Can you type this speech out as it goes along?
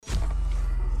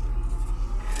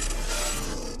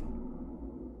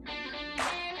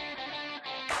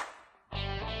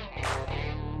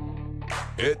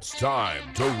It's time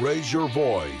to raise your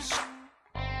voice.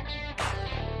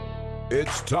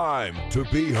 It's time to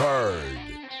be heard.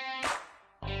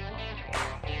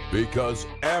 Because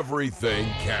everything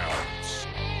counts.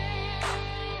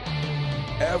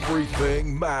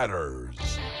 Everything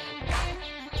matters.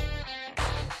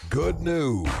 Good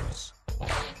news.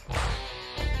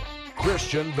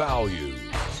 Christian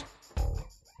values.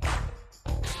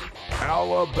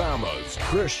 Alabama's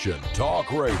Christian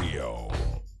Talk Radio.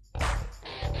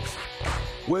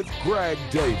 With Greg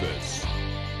Davis.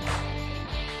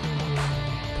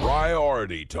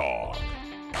 Priority Talk.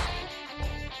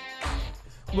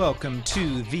 Welcome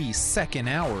to the second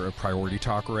hour of Priority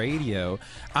Talk Radio.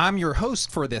 I'm your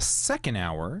host for this second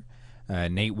hour.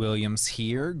 Nate Williams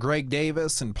here. Greg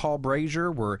Davis and Paul Brazier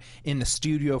were in the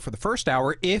studio for the first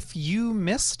hour. If you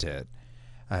missed it,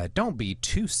 don't be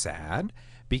too sad,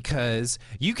 because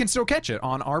you can still catch it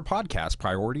on our podcast,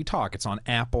 Priority Talk. It's on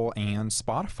Apple and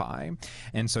Spotify.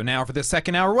 And so now for the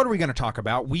second hour, what are we going to talk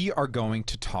about? We are going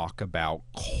to talk about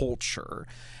culture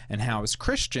and how, as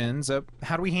Christians,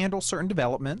 how do we handle certain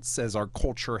developments as our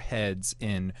culture heads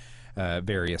in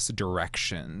various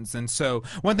directions. And so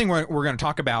one thing we're going to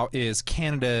talk about is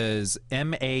Canada's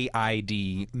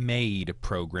MAiD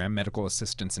program, Medical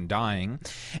Assistance in Dying.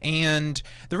 And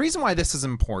the reason why this is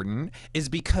important is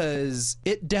because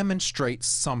it demonstrates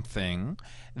something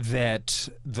that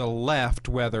the left,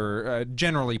 whether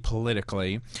generally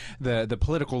politically, the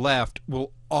political left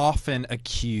will often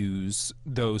accuse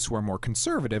those who are more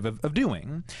conservative of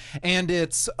doing. And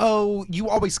it's, you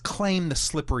always claim the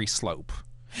slippery slope.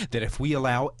 That if we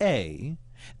allow A,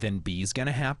 then B is going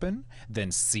to happen,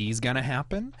 then C is going to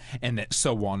happen, and that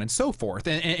so on and so forth.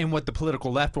 And what the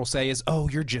political left will say is,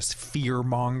 you're just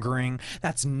fear-mongering.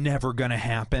 That's never going to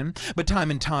happen. But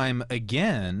time and time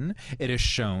again, it is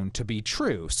shown to be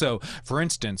true. So, for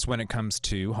instance, when it comes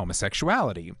to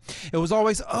homosexuality, it was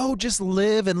always, just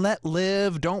live and let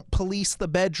live. Don't police the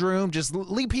bedroom. Just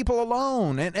leave people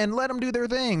alone and let them do their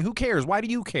thing. Who cares? Why do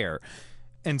you care?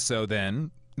 And so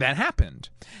then that happened.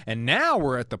 And now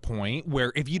we're at the point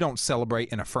where if you don't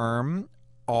celebrate and affirm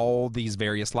all these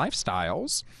various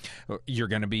lifestyles, you're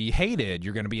going to be hated,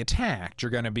 you're going to be attacked, you're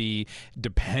going to be,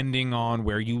 depending on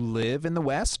where you live in the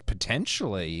West,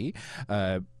 potentially,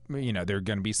 there are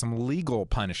going to be some legal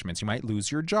punishments. You might lose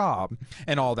your job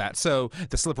and all that. So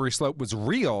the slippery slope was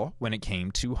real when it came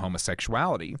to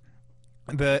homosexuality.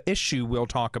 The issue we'll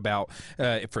talk about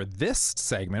for this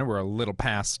segment, we're a little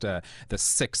past the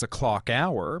 6 o'clock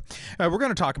hour, we're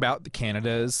going to talk about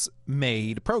Canada's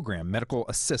MAiD program, Medical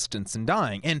Assistance in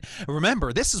Dying. And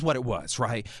remember, this is what it was,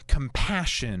 right?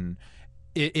 Compassion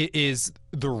is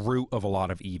the root of a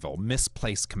lot of evil,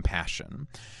 misplaced compassion.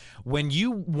 When you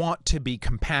want to be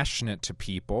compassionate to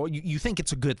people, you think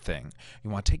it's a good thing. You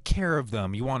want to take care of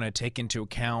them. You want to take into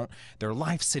account their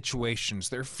life situations,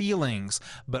 their feelings.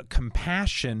 But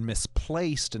compassion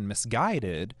misplaced and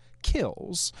misguided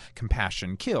kills.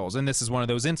 Compassion kills. And this is one of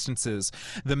those instances.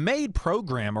 The MAiD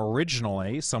program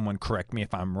originally, someone correct me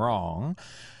if I'm wrong,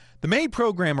 the MAiD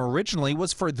program originally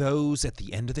was for those at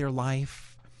the end of their life.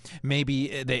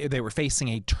 Maybe they were facing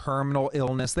a terminal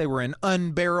illness. They were in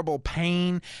unbearable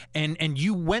pain. And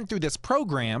you went through this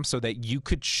program so that you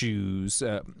could choose,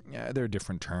 there are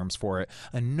different terms for it,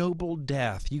 a noble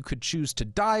death. You could choose to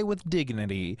die with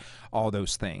dignity, all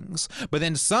those things. But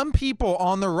then some people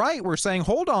on the right were saying,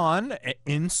 hold on,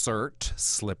 insert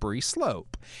slippery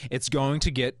slope. It's going to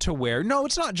get to where, no,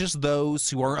 it's not just those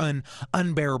who are in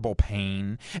unbearable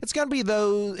pain. It's going to be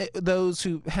those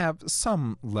who have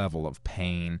some level of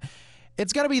pain.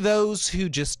 It's got to be those who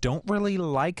just don't really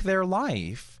like their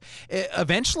life.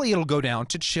 Eventually, it'll go down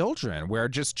to children, where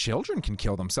just children can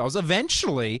kill themselves.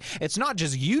 Eventually, it's not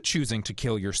just you choosing to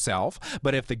kill yourself,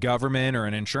 but if the government or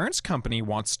an insurance company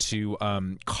wants to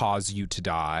cause you to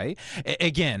die,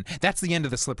 again, that's the end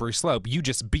of the slippery slope. You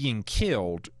just being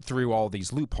killed through all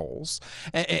these loopholes.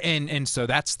 And so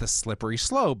that's the slippery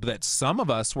slope that some of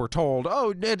us were told,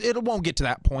 it won't get to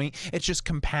that point. It's just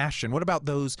compassion. What about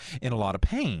those in a lot of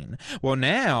pain? Well,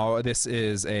 now this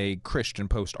is a Christian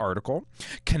Post article.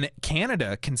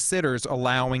 Canada considers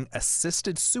allowing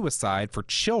assisted suicide for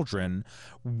children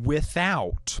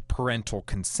without parental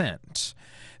consent.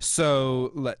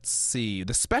 So let's see.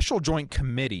 The Special Joint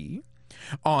Committee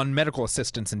on medical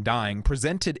assistance in dying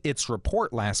presented its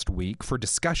report last week for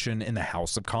discussion in the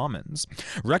House of Commons,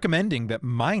 recommending that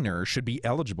minors should be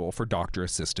eligible for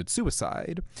doctor-assisted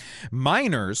suicide.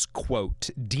 Minors, quote,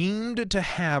 deemed to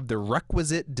have the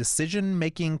requisite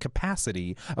decision-making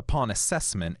capacity upon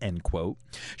assessment, end quote,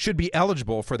 should be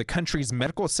eligible for the country's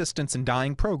medical assistance in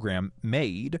dying program,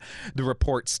 MAiD, the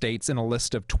report states in a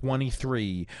list of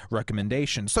 23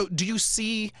 recommendations. So do you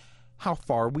see how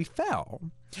far we fell?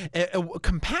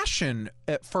 Compassion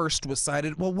at first was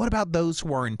cited. Well, what about those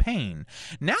who are in pain?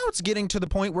 Now it's getting to the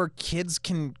point where kids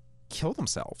can kill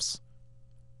themselves,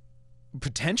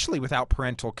 potentially without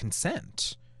parental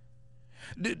consent.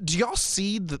 Do y'all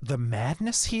see the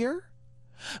madness here?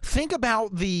 Think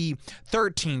about the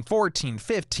 13, 14,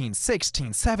 15,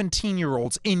 16,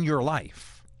 17-year-olds in your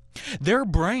life. Their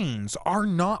brains are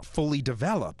not fully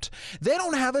developed. They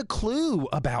don't have a clue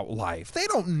about life. They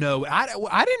don't know.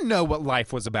 I didn't know what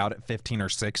life was about at 15 or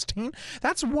 16.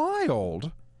 That's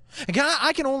wild.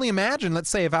 I can only imagine, let's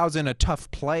say if I was in a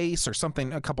tough place or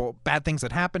something, a couple bad things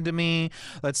that happened to me.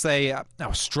 Let's say I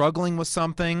was struggling with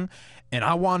something and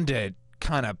I wanted to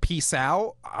kind of peace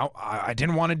out. I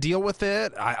didn't want to deal with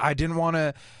it. I didn't want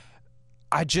to.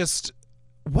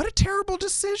 What a terrible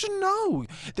decision. No,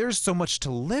 there's so much to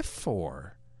live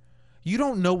for. You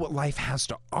don't know what life has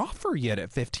to offer yet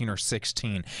at 15 or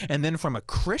 16. And then from a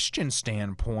Christian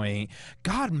standpoint,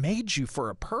 God made you for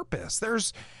a purpose.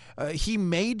 He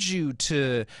made you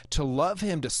to love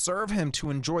him, to serve him,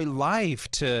 to enjoy life,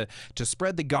 to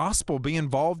spread the gospel, be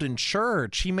involved in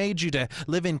church. He made you to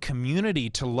live in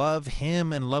community, to love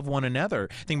him and love one another.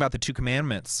 Think about the two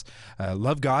commandments,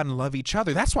 love God and love each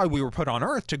other. That's why we were put on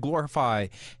earth, to glorify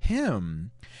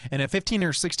him. And at 15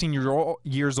 or 16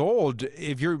 years old,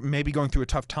 if you're maybe going through a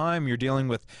tough time, you're dealing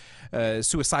with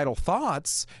suicidal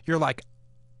thoughts, you're like,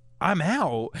 I'm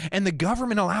out. And the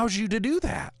government allows you to do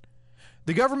that.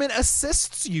 The government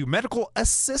assists you, medical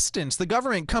assistance. The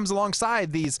government comes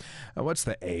alongside these, what's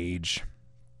the age?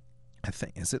 I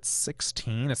think, is it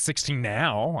 16? It's 16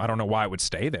 now. I don't know why it would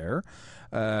stay there.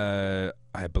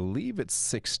 I believe it's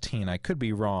 16. I could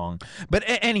be wrong. But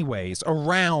anyways,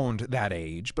 around that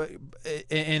age.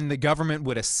 And the government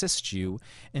would assist you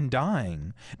in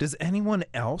dying. Does anyone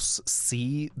else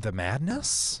see the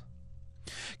madness?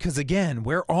 Because again,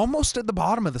 we're almost at the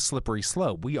bottom of the slippery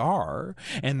slope. We are.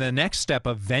 And the next step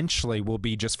eventually will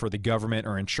be just for the government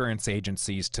or insurance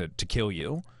agencies to kill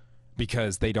you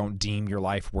because they don't deem your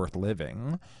life worth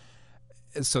living.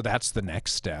 So that's the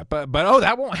next step. But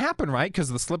that won't happen, right? Because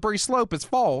the slippery slope is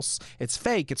false. It's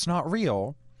fake. It's not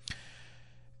real.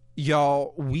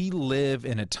 Y'all, we live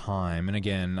in a time, and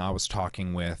again, I was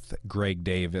talking with Greg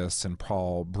Davis and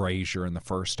Paul Brazier in the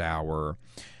first hour,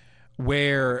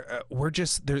 where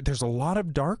there's a lot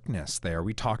of darkness there.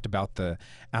 We talked about the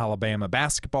Alabama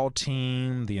basketball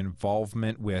team, the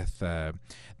involvement with the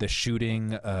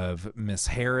shooting of Miss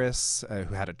Harris,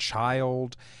 who had a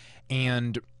child,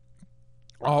 and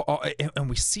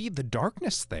we see the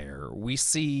darkness there. We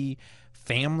see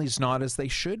families not as they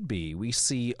should be. We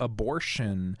see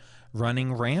abortion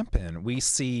running rampant. We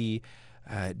see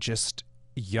just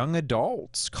young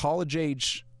adults,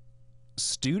 college-age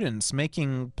students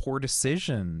making poor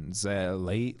decisions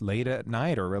late at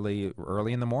night or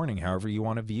early in the morning, however you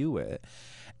want to view it.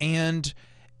 And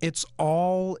it's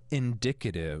all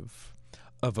indicative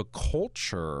of a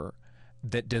culture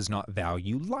that does not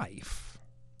value life,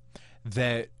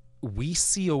 that we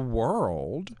see a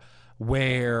world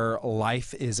where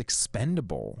life is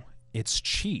expendable. It's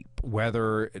cheap,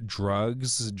 whether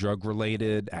drugs,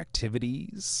 drug-related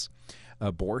activities,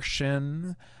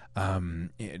 abortion,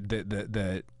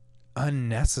 the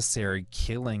unnecessary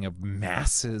killing of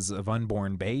masses of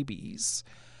unborn babies.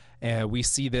 We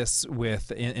see this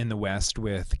in the West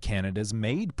with Canada's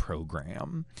MAiD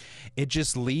program. It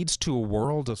just leads to a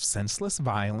world of senseless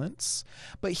violence.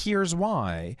 But here's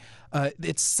why.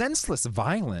 It's senseless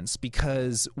violence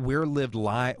because we're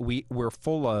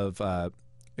full of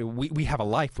we have a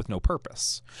life with no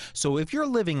purpose. So if you're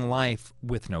living life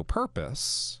with no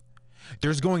purpose,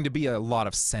 there's going to be a lot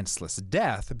of senseless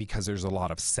death because there's a lot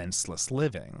of senseless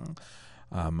living.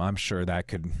 I'm sure I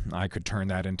could turn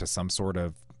that into some sort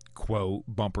of quote,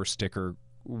 bumper sticker,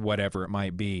 whatever it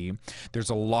might be. There's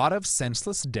a lot of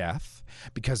senseless death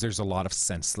because there's a lot of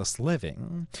senseless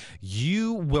living.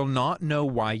 You will not know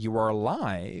why you are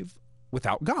alive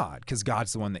without God, because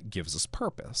God's the one that gives us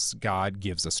purpose. God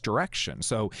gives us direction.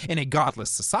 So in a godless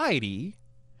society,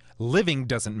 living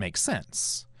doesn't make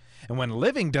sense. And when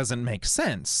living doesn't make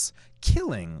sense,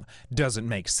 killing doesn't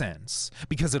make sense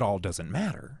because it all doesn't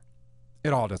matter.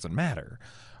 It all doesn't matter.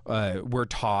 We're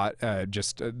taught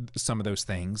just some of those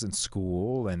things in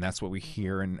school, and that's what we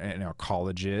hear in our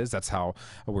colleges. That's how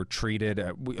we're treated.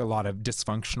 A lot of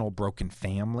dysfunctional, broken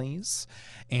families,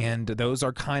 and those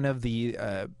are kind of the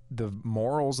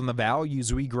morals and the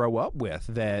values we grow up with.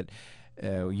 That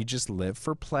you just live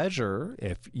for pleasure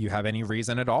if you have any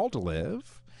reason at all to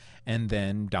live, and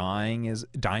then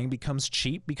dying becomes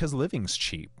cheap because living's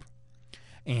cheap.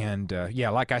 And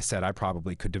like I said, I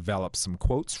probably could develop some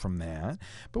quotes from that.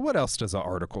 But what else does the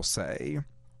article say?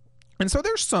 And so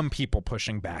there's some people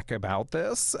pushing back about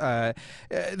this.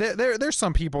 There's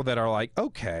some people that are like,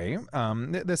 okay,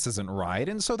 this isn't right.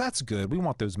 And so that's good. We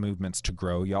want those movements to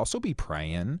grow, y'all. So be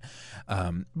praying.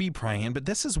 But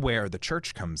this is where the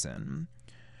church comes in.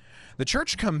 The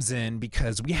church comes in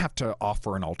because we have to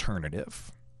offer an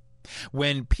alternative.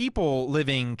 When people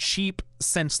living cheap,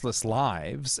 senseless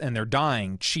lives and they're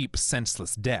dying cheap,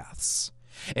 senseless deaths,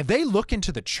 if they look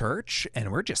into the church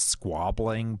and we're just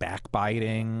squabbling,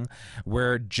 backbiting,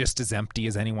 we're just as empty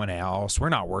as anyone else, we're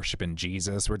not worshiping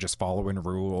Jesus, we're just following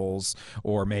rules,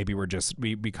 or maybe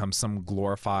we become some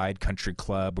glorified country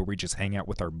club where we just hang out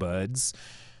with our buds,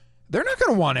 they're not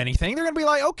going to want anything. They're going to be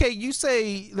like, okay, you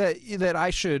say that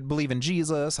I should believe in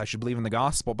Jesus, I should believe in the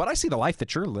gospel, but I see the life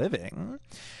that you're living,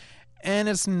 and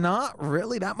it's not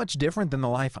really that much different than the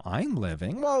life I'm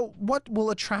living. Well, what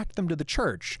will attract them to the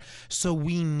church? So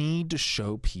we need to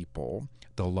show people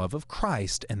the love of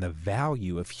Christ and the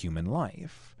value of human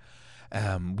life.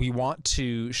 We want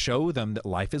to show them that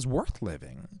life is worth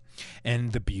living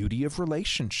and the beauty of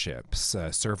relationships,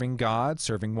 serving God,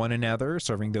 serving one another,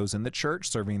 serving those in the church,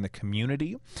 serving the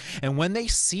community. And when they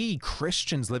see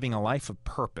Christians living a life of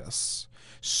purpose,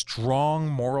 strong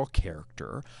moral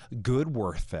character, good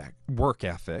work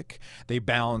ethic, we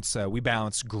balance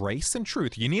grace and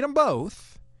truth. You need them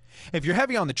both. If you're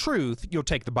heavy on the truth, you'll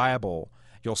take the Bible,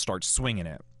 you'll start swinging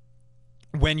it.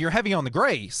 When you're heavy on the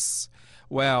grace,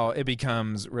 well, it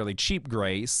becomes really cheap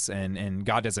grace, and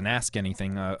God doesn't ask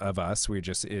anything of us.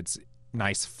 It's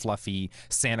nice, fluffy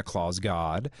Santa Claus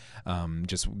God,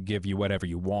 just give you whatever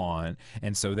you want.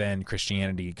 And so then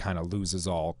Christianity kind of loses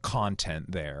all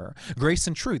content there. Grace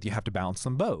and truth, you have to balance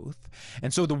them both.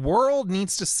 And so the world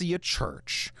needs to see a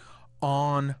church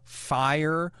on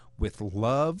fire with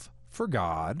love for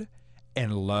God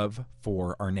and love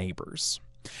for our neighbors.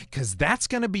 Because that's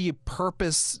going to be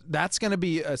purpose. That's going to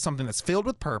be something that's filled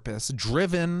with purpose,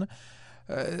 driven,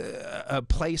 a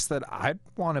place that I'd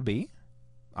want to be.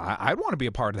 I'd want to be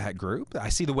a part of that group. I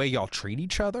see the way y'all treat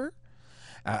each other.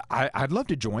 I'd love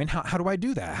to join. How do I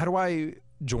do that? How do I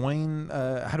join?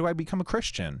 How do I become a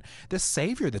Christian? This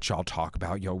Savior that y'all talk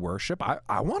about, y'all worship,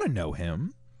 I want to know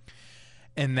him.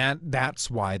 And that's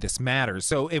why this matters.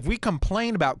 So if we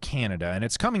complain about Canada, and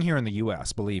it's coming here in the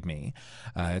U.S., believe me,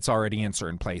 it's already in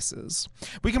certain places.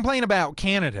 We complain about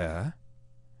Canada,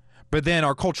 but then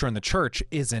our culture in the church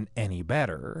isn't any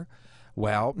better.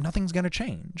 Well, nothing's going to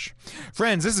change.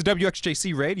 Friends, this is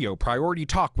WXJC Radio, Priority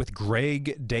Talk with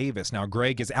Greg Davis. Now,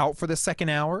 Greg is out for the second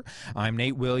hour. I'm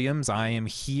Nate Williams. I am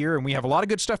here, and we have a lot of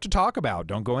good stuff to talk about.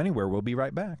 Don't go anywhere. We'll be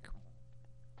right back.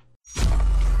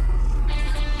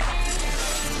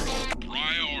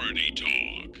 Priority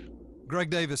Talk. Greg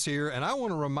Davis here, and I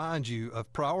want to remind you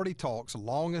of Priority Talk's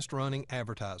longest-running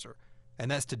advertiser, and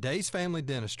that's Today's Family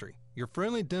Dentistry, your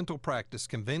friendly dental practice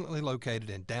conveniently located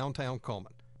in downtown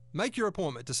Coleman. Make your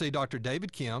appointment to see Dr.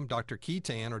 David Kim, Dr. Key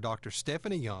Tan, or Dr.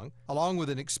 Stephanie Young, along with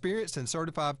an experienced and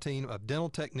certified team of dental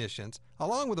technicians,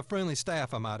 along with a friendly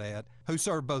staff, I might add, who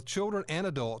serve both children and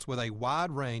adults with a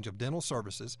wide range of dental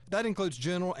services. That includes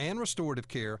general and restorative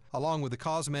care, along with the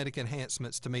cosmetic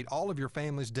enhancements to meet all of your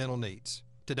family's dental needs.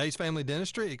 Today's Family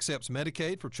Dentistry accepts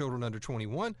Medicaid for children under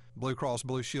 21, Blue Cross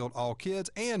Blue Shield All Kids,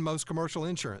 and most commercial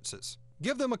insurances.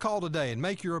 Give them a call today and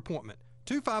make your appointment.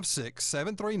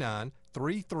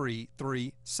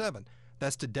 256-739-3337.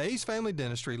 That's Today's Family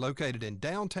Dentistry located in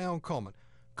downtown Coleman.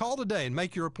 Call today and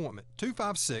make your appointment.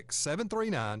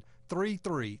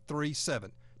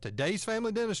 256-739-3337. Today's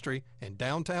Family Dentistry in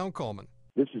downtown Coleman.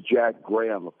 This is Jack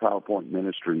Graham of PowerPoint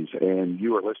Ministries, and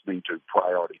you are listening to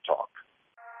Priority Talk.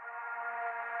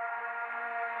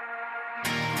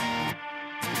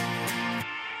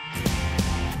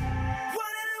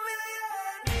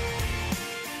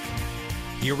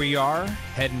 Here we are,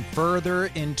 heading further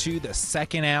into the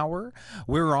second hour.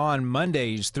 We're on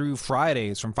Mondays through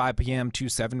Fridays from 5 p.m. to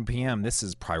 7 p.m. This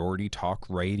is Priority Talk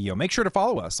Radio. Make sure to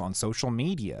follow us on social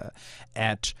media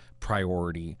at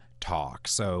Priority Talk.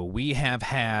 So we have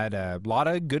had a lot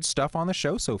of good stuff on the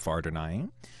show so far tonight.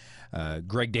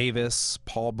 Greg Davis,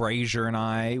 Paul Brazier,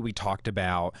 and we talked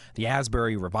about the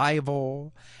Asbury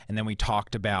Revival, and then we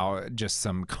talked about just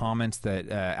some comments that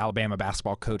Alabama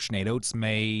basketball coach Nate Oates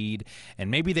made,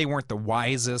 and maybe they weren't the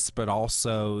wisest, but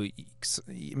also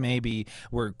maybe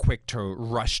we're quick to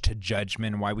rush to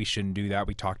judgment, why we shouldn't do that.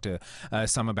 We talked to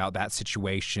some about that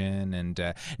situation,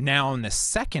 and now in the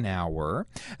second hour,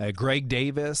 Greg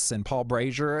Davis and Paul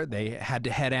Brazier, they had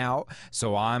to head out,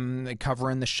 so I'm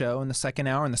covering the show in the second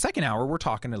hour. In the second hour, we're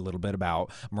talking a little bit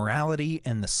about morality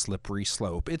and the slippery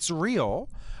slope. It's real,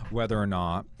 whether or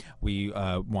not we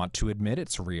want to admit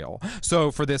it's real.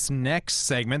 So for this next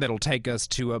segment that'll take us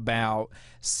to about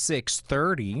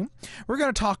 6:30, we're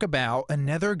going to talk about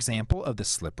another example of the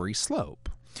slippery slope.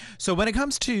 So when it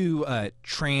comes to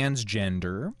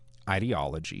transgender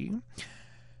ideology,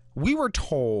 we were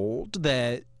told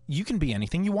that you can be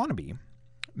anything you want to be.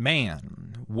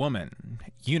 Man, woman,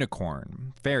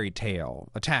 unicorn, fairy tale,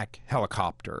 attack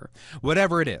helicopter,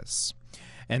 whatever it is.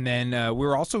 And then we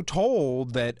were also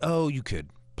told that, you could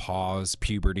pause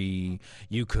puberty,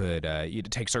 you could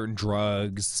take certain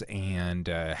drugs and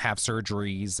have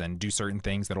surgeries and do certain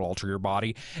things that'll alter your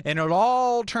body, and it'll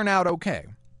all turn out okay.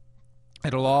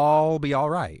 It'll all be all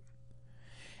right.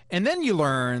 And then you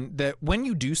learn that when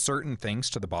you do certain things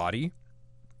to the body,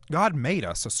 God made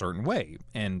us a certain way,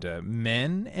 and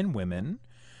men and women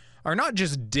are not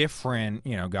just different.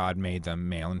 God made them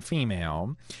male and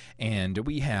female, and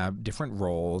we have different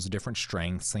roles, different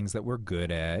strengths, things that we're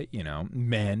good at.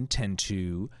 Men tend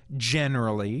to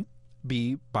generally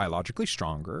be biologically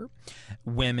stronger.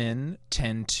 Women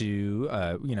tend to,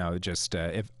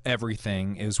 if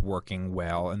everything is working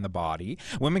well in the body,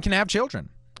 women can have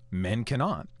children. Men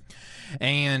cannot.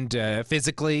 And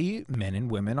physically, men and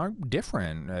women are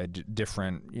different,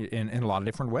 different in a lot of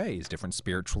different ways, different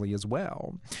spiritually as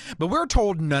well. But we're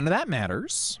told none of that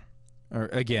matters.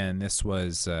 Again, this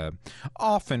was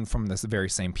often from the very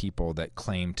same people that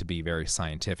claim to be very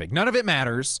scientific. None of it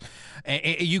matters.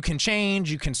 You can change,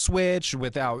 you can switch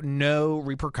without no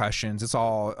repercussions. It's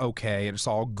all okay. It's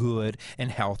all good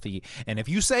and healthy. And if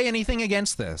you say anything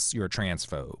against this, you're a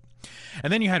transphobe.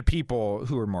 And then you had people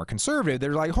who were more conservative.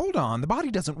 They're like, hold on, the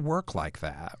body doesn't work like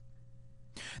that.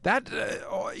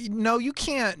 No, you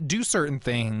can't do certain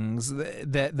things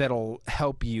that'll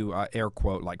help you, air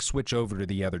quote, like switch over to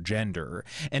the other gender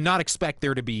and not expect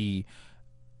there to be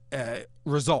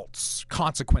results,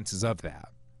 consequences of that.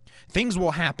 Things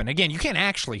will happen. Again, you can't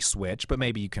actually switch, but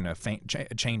maybe you can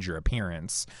change your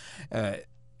appearance.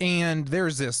 And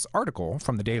there's this article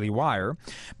from the Daily Wire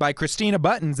by Christina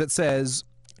Buttons that says,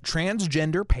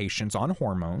 transgender patients on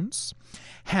hormones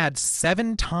had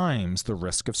 7 times the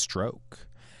risk of stroke,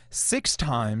 6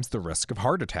 times the risk of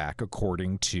heart attack,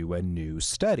 according to a new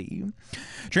study.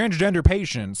 Transgender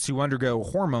patients who undergo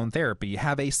hormone therapy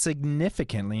have a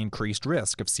significantly increased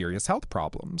risk of serious health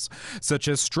problems, such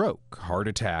as stroke, heart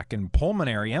attack, and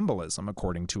pulmonary embolism,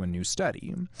 according to a new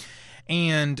study.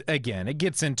 And again, it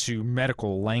gets into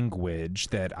medical language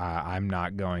that I'm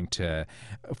not going to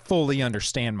fully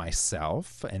understand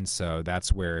myself. And so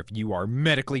that's where, if you are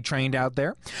medically trained out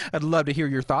there, I'd love to hear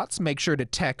your thoughts. Make sure to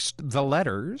text the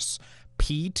letters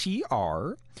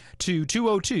PTR to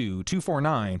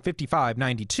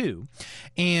 202-249-5592.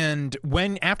 And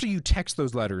after you text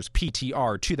those letters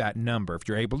PTR to that number, if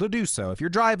you're able to do so, if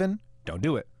you're driving, don't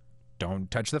do it.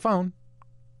 Don't touch the phone.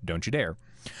 Don't you dare.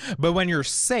 But when you're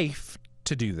safe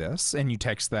to do this and you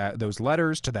text those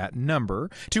letters to that number,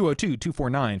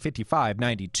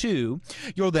 202-249-5592,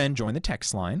 you'll then join the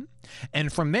text line.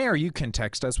 And from there, you can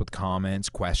text us with comments,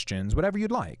 questions, whatever you'd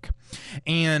like.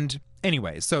 And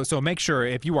anyways, so make sure,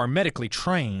 if you are medically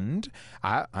trained,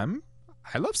 I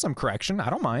love some correction.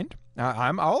 I don't mind.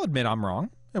 I'll admit I'm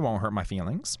wrong. It won't hurt my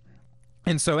feelings.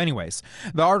 And so anyways,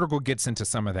 the article gets into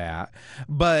some of that.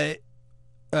 But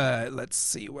let's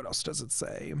see, what else does it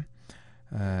say?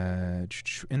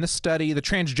 In the study, the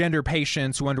transgender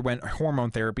patients who underwent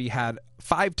hormone therapy had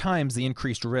 5 times the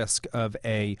increased risk of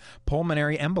a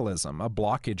pulmonary embolism, a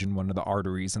blockage in one of the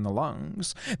arteries in the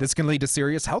lungs. This can lead to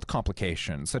serious health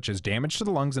complications, such as damage to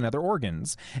the lungs and other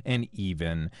organs, and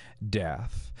even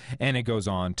death. And it goes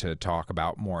on to talk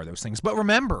about more of those things. But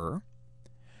remember,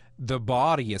 the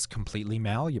body is completely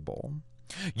malleable.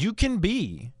 You can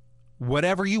be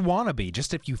whatever you want to be,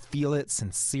 just if you feel it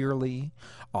sincerely,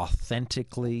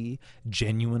 authentically,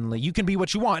 genuinely. You can be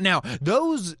what you want. Now,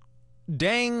 those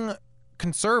dang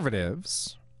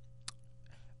conservatives,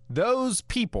 those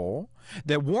people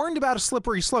that warned about a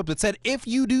slippery slope, that said if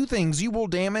you do things, you will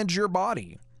damage your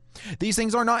body. These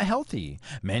things are not healthy.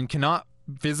 Men cannot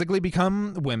physically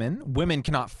become women. Women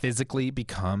cannot physically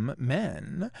become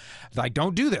men. Like,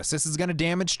 don't do this. This is going to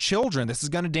damage children. This is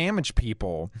going to damage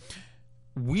people.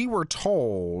 We were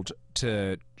told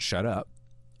to shut up,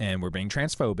 and we're being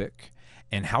transphobic,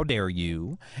 and how dare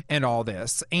you, and all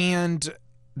this. And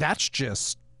that's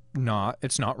just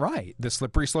it's not right. The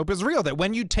slippery slope is real, that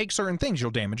when you take certain things,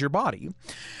 you'll damage your body.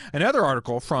 Another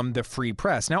article from the Free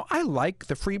Press. Now, I like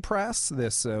the Free Press.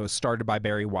 This was started by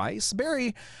Barry Weiss.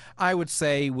 Barry, I would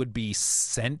say, would be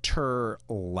center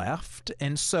left,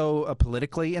 and so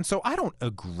politically, and so I don't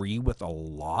agree with a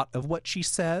lot of what she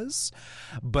says,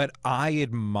 but I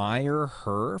admire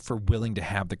her for willing to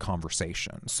have the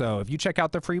conversation. So if you check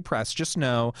out the Free Press, just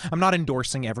know I'm not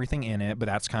endorsing everything in it, but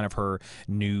that's kind of her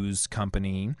news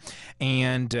company.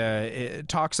 And it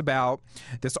talks about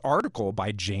this article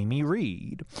by Jamie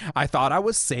Reed. I thought I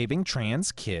was saving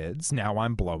trans kids. Now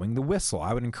I'm blowing the whistle.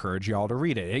 I would encourage y'all to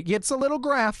read it. It gets a little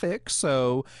graphic,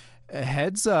 so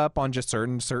heads up on just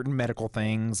certain medical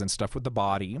things and stuff with the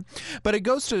body. But it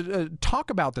goes to talk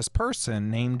about this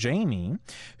person named Jamie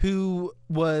who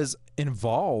was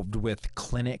involved with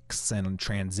clinics and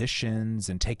transitions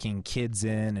and taking kids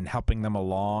in and helping them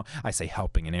along. I say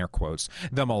helping in air quotes,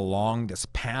 them along this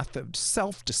path of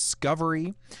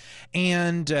self-discovery.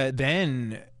 And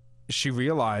then she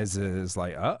realizes,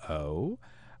 like, uh-oh,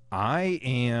 I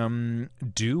am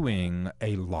doing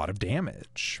a lot of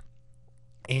damage.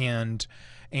 And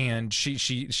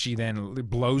she then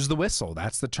blows the whistle.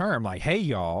 That's the term. Like, hey,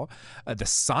 y'all, the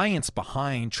science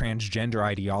behind transgender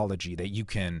ideology, that you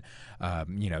can,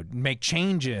 make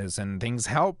changes and things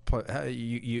help.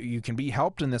 You can be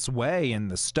helped in this way.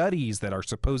 And the studies that are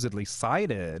supposedly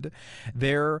cited,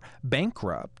 they're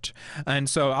bankrupt. And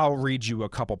so I'll read you a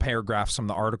couple paragraphs from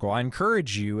the article. I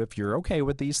encourage you, if you're okay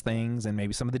with these things and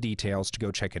maybe some of the details, to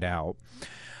go check it out.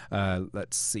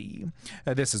 Let's see.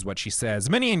 This is what she says.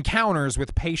 Many encounters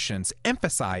with patients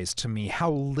emphasized to me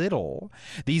how little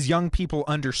these young people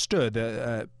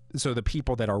understood, so the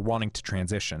people that are wanting to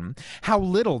transition, how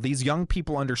little these young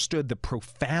people understood the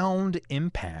profound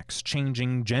impacts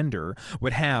changing gender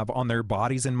would have on their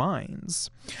bodies and minds.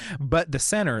 But the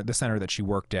center that she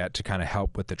worked at to kind of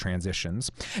help with the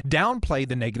transitions, downplayed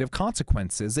the negative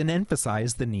consequences and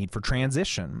emphasized the need for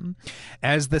transition.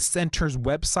 As the center's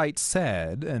website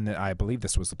said, and I believe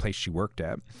this was the place she worked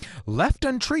at, left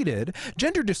untreated,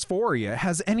 gender dysphoria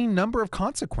has any number of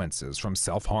consequences, from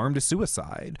self-harm to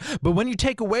suicide. But when you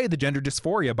take away the gender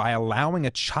dysphoria by allowing a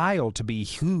child to be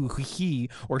who he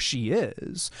or she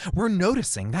is, we're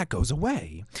noticing that goes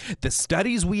away. The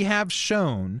studies we have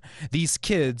shown these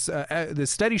kids, the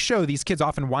studies show these kids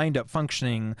often wind up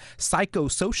functioning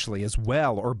psychosocially as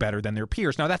well or better than their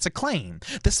peers. Now, that's a claim.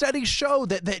 The studies show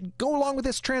that go along with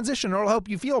this transition, it'll help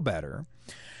you feel better.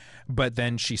 But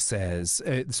then she says,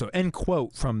 so end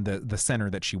quote from the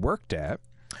center that she worked at,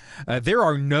 there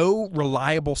are no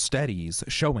reliable studies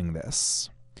showing this.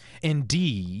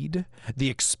 Indeed,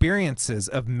 the experiences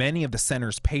of many of the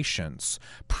center's patients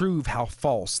prove how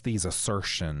false these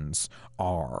assertions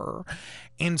are.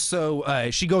 And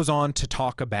so she goes on to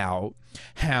talk about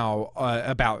how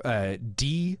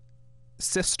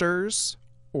D-sisters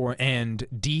and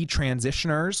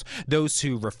detransitioners, those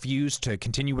who refuse to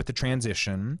continue with the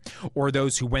transition, or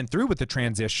those who went through with the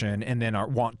transition and then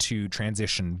want to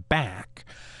transition back,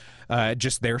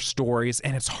 just their stories,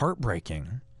 and it's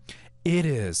heartbreaking. It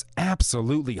is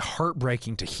absolutely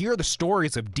heartbreaking to hear the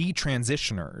stories of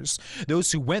detransitioners,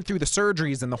 those who went through the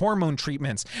surgeries and the hormone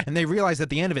treatments, and they realized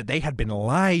at the end of it they had been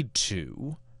lied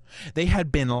to. They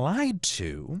had been lied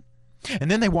to. And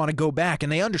then they want to go back,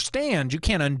 and they understand you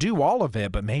can't undo all of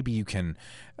it, but maybe you can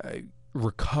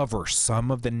recover some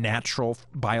of the natural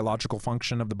biological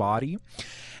function of the body.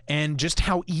 And just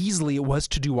how easily it was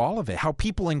to do all of it, how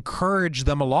people encourage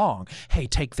them along. Hey,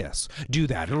 take this, do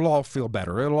that, it'll all feel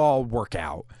better, it'll all work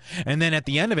out. And then at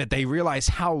the end of it, they realize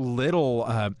how little,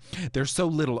 there's so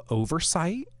little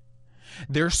oversight.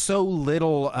 There's so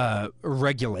little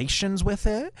regulations with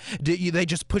it. They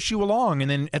just push you along,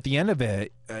 and then at the end of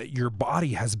it, your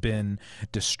body has been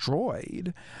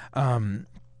destroyed. And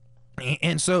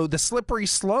so the slippery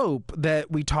slope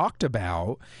that we talked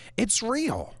about, it's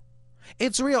real.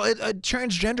 It's real.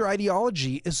 Transgender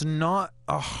ideology is not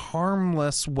a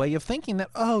harmless way of thinking that,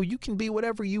 oh, you can be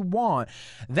whatever you want.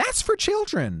 That's for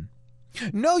children.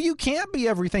 No, you can't be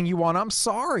everything you want. I'm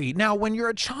sorry. Now, when you're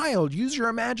a child, use your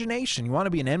imagination. You want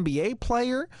to be an NBA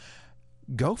player?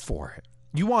 Go for it.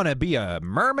 You want to be a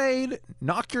mermaid?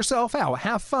 Knock yourself out.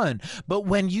 Have fun. But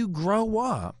when you grow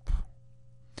up,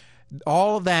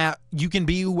 all of that, you can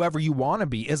be whoever you want to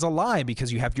be, is a lie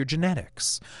because you have your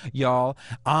genetics. Y'all,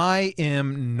 I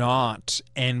am not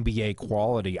NBA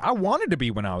quality. I wanted to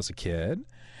be when I was a kid.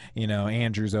 You know,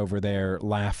 Andrew's over there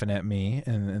laughing at me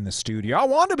in the studio. I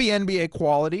want to be NBA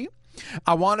quality.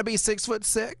 I want to be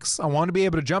 6'6". I want to be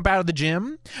able to jump out of the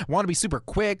gym. I want to be super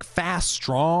quick, fast,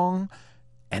 strong.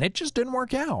 And it just didn't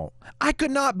work out. I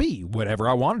could not be whatever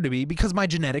I wanted to be because my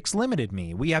genetics limited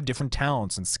me. We have different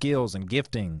talents and skills and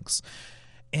giftings.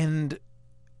 And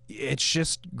it's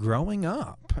just growing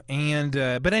up. And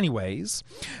but anyways,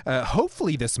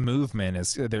 hopefully this movement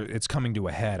it's coming to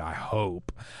a head, I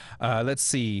hope. Let's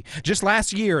see. Just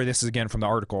last year, this is again from the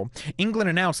article, England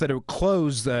announced that it would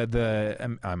close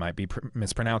I might be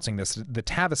mispronouncing this, the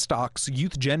Tavistock's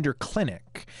Youth Gender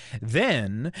Clinic,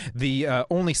 then the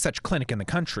only such clinic in the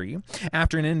country,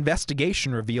 after an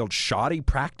investigation revealed shoddy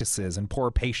practices and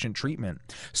poor patient treatment.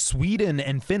 Sweden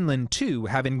and Finland, too,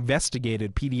 have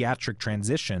investigated pediatric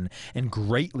transition and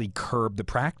greatly curbed the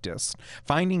practice,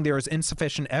 finding there is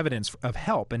insufficient evidence of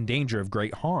help and danger of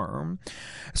great harm.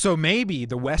 So maybe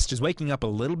the West is waking up a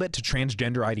little bit to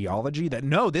transgender ideology that,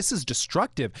 no, this is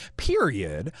destructive,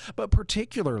 period, but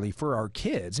particularly for our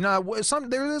kids. Now,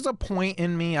 there is a point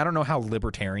in me, I don't know how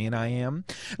libertarian I am.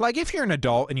 Like, if you're an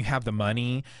adult and you have the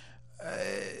money,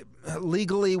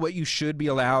 legally what you should be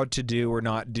allowed to do or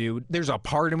not do, there's a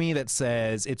part of me that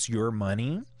says it's your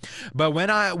money. But when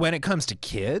it comes to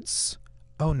kids,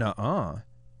 oh, nuh-uh.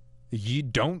 You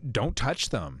don't touch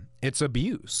them. It's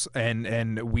abuse,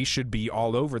 and we should be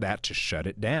all over that to shut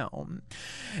it down.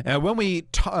 When we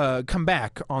come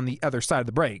back on the other side of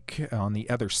the break, on the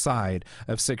other side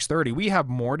of 6:30, we have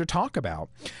more to talk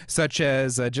about, such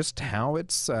as just how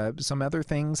it's some other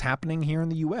things happening here in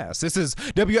the U.S. This is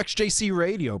WXJC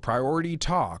Radio, Priority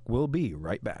Talk. We'll be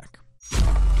right back.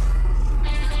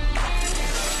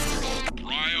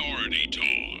 Priority Talk.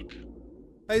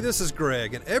 Hey, this is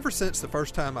Greg, and ever since the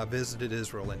first time I visited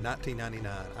Israel in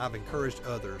 1999, I've encouraged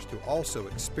others to also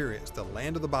experience the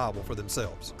land of the Bible for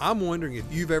themselves. I'm wondering if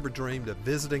you've ever dreamed of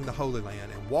visiting the Holy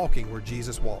Land and walking where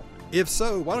Jesus walked. If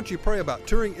so, why don't you pray about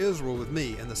touring Israel with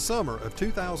me in the summer of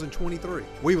 2023?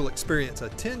 We will experience a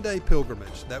 10-day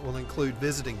pilgrimage that will include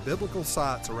visiting biblical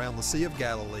sites around the Sea of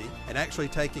Galilee and actually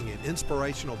taking an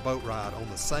inspirational boat ride on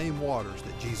the same waters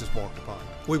that Jesus walked upon.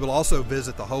 We will also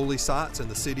visit the holy sites in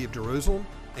the city of Jerusalem,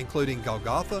 including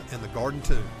Golgotha and the Garden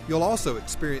Tomb. You'll also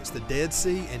experience the Dead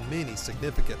Sea and many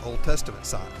significant Old Testament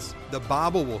sites. The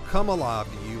Bible will come alive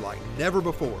to you like never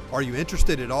before. Are you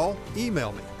interested at all?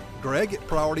 Email me,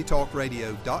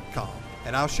 greg@prioritytalkradio.com,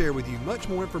 and I'll share with you much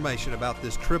more information about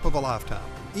this trip of a lifetime.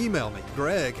 Email me,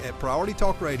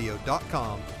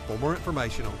 greg@prioritytalkradio.com, for more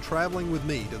information on traveling with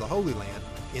me to the Holy Land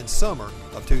in summer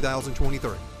of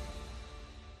 2023.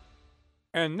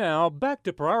 And now, back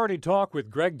to Priority Talk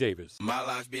with Greg Davis. My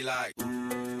life be like, ooh,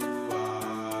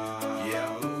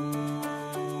 yeah,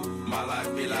 ooh. My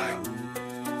life be like, ooh,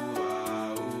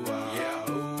 yeah,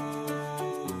 ooh.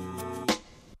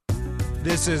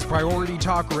 This is Priority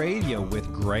Talk Radio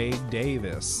with Greg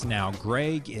Davis. Now,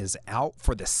 Greg is out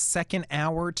for the second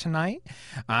hour tonight.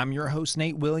 I'm your host,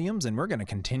 Nate Williams, and we're going to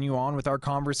continue on with our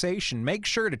conversation. Make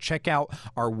sure to check out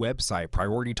our website,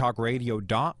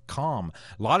 PriorityTalkRadio.com.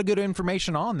 A lot of good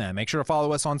information on that. Make sure to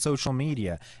follow us on social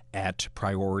media at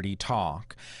Priority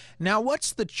Talk. Now,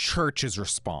 what's the church's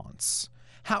response?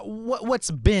 What's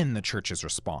been the church's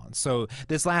response? So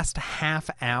this last half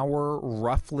hour,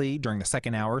 roughly, during the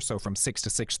second hour, so from 6 to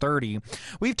 6:30,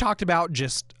 we've talked about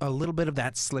just a little bit of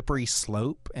that slippery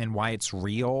slope and why it's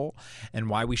real and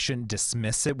why we shouldn't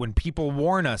dismiss it. When people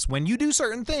warn us, when you do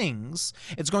certain things,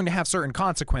 it's going to have certain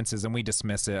consequences, and we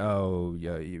dismiss it. Oh,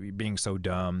 you're being so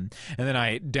dumb. And then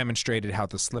I demonstrated how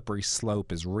the slippery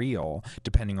slope is real,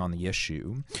 depending on the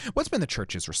issue. What's been the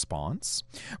church's response?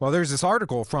 Well, there's this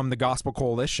article from the Gospel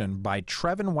Coalition by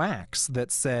Trevin Wax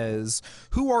that says,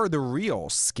 "Who are the real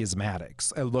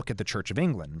schismatics? A look at the Church of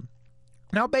England."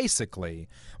 Now, basically,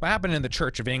 what happened in the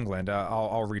Church of England,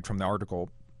 I'll read from the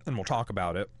article and we'll talk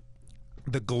about it.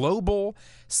 The Global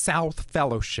South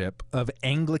Fellowship of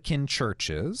Anglican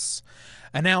Churches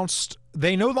announced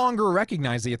they no longer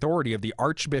recognize the authority of the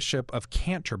Archbishop of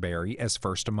Canterbury as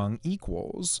first among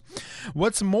equals.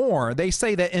 What's more, they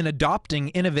say that in adopting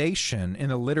innovation in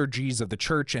the liturgies of the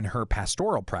church and her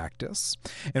pastoral practice,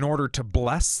 in order to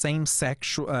bless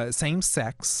same-sex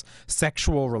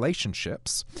sexual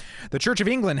relationships, the Church of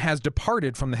England has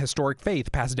departed from the historic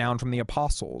faith passed down from the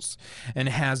apostles, and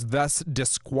has thus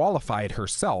disqualified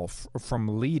herself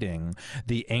from leading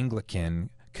the Anglican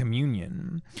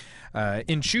Communion.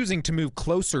 in choosing to move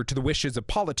closer to the wishes of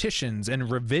politicians and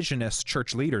revisionist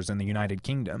church leaders in the United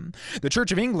Kingdom. The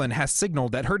Church of England has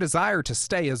signaled that her desire to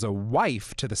stay as a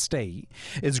wife to the state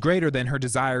is greater than her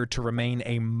desire to remain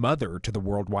a mother to the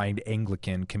worldwide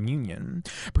Anglican communion.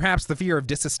 Perhaps the fear of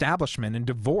disestablishment and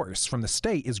divorce from the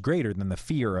state is greater than the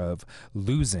fear of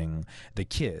losing the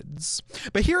kids.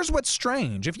 But here's what's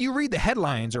strange. If you read the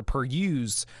headlines or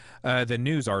peruse the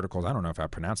news articles, I don't know if I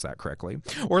pronounced that correctly,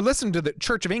 or listen to the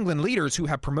Church of England leaders who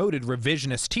have promoted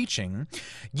revisionist teaching,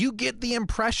 you get the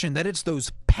impression that it's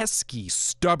those pesky,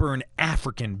 stubborn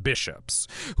African bishops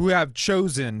who have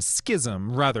chosen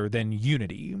schism rather than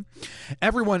unity.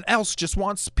 Everyone else just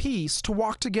wants peace to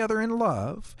walk together in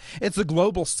love. It's the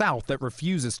global South that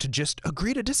refuses to just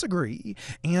agree to disagree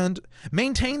and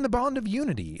maintain the bond of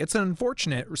unity. It's an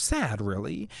unfortunate, sad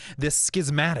really, this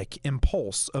schismatic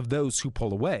impulse of those who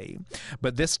pull away.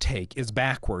 But this take is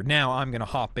backward. Now I'm going to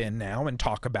hop in now and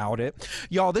talk about it.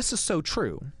 Y'all, this is so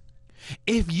true.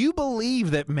 If you believe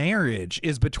that marriage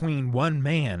is between one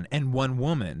man and one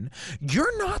woman,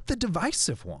 you're not the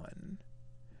divisive one.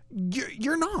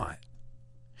 You're not.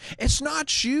 It's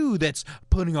not you that's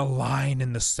putting a line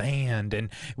in the sand and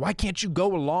why can't you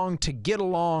go along to get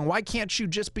along? Why can't you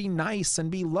just be nice and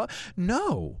be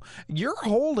No, you're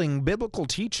holding biblical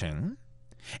teaching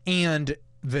and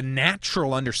the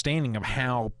natural understanding of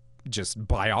how just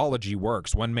biology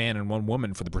works, one man and one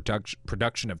woman for the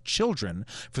production of children,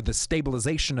 for the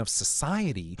stabilization of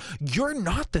society. You're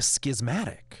not the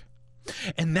schismatic.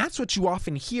 And that's what you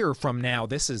often hear from now.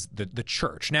 This is the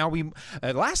church. Now, we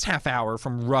last half hour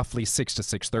from roughly 6 to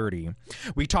 6:30,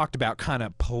 we talked about kind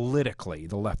of politically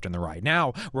the left and the right.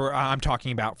 Now, I'm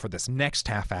talking about for this next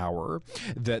half hour,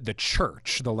 the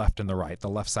church, the left and the right, the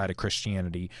left side of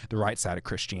Christianity, the right side of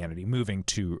Christianity, moving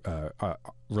to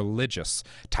religious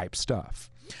type stuff.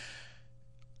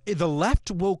 The left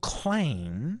will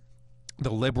claim, the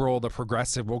liberal, the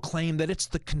progressive will claim that it's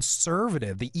the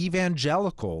conservative, the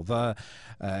evangelical,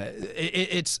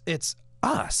 it's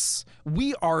us.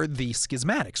 We are the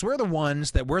schismatics. We're the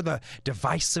ones we're the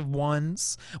divisive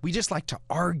ones. We just like to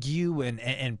argue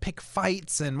and pick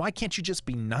fights, and why can't you just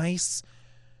be nice?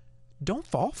 Don't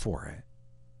fall for it.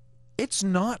 It's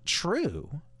not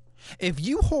true. If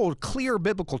you hold clear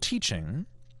biblical teaching,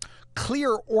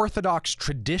 clear orthodox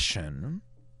tradition,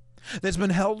 that's been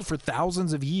held for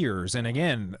thousands of years, and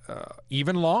again,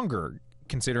 even longer,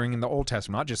 considering in the Old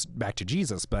Testament, not just back to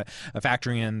Jesus, but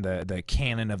factoring in the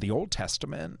canon of the Old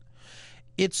Testament.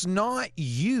 It's not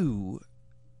you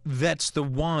that's the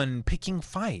one picking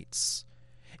fights.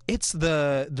 It's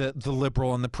the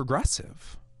liberal and the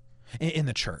progressive in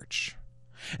the church.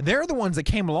 They're the ones that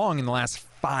came along in the last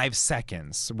 5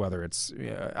 seconds, whether it's,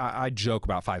 I joke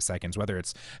about 5 seconds, whether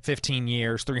it's 15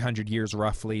 years, 300 years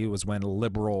roughly, was when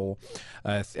liberal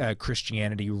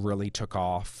Christianity really took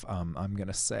off. I'm going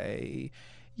to say,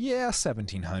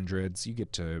 1700s. You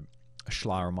get to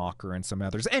Schleiermacher and some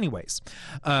others. Anyways,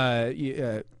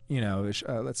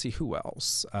 let's see who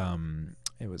else.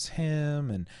 It was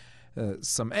him and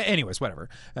anyways, whatever.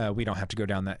 We don't have to go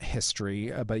down that history,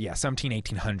 but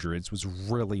 1800s was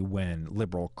really when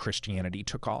liberal Christianity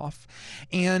took off.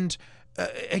 And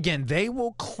again, they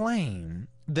will claim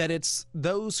that it's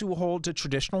those who hold to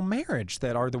traditional marriage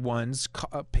that are the ones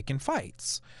picking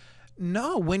fights.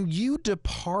 No, when you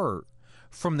depart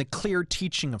from the clear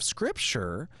teaching of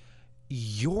Scripture,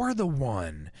 you're the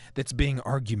one that's being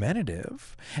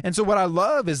argumentative. And so what I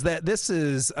love is that this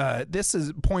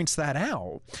points that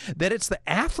out, that it's the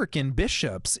African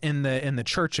bishops in the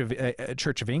Church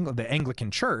of England, the Anglican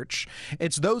Church.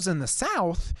 It's those in the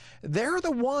South. They're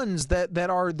the ones that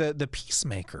are the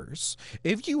peacemakers.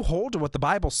 If you hold to what the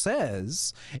Bible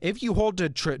says, if you hold to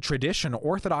tradition,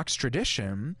 Orthodox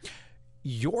tradition,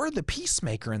 you're the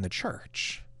peacemaker in the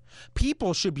church.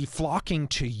 People should be flocking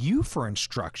to you for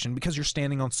instruction because you're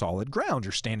standing on solid ground.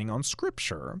 You're standing on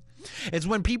Scripture. It's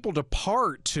when people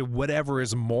depart to whatever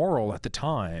is moral at the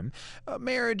time.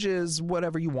 Marriage is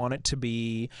whatever you want it to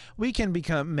be. We can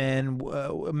become men.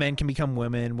 Men can become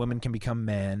women. Women can become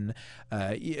men.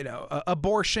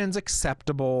 Abortion's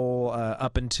acceptable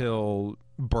up until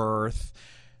birth.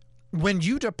 When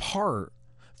you depart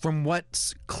from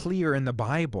what's clear in the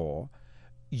Bible,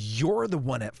 you're the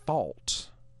one at fault.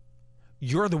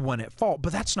 You're the one at fault,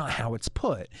 but that's not how it's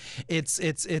put. It's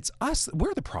us.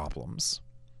 We're the problems.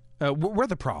 We're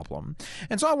the problem.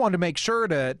 And so I wanted to make sure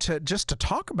to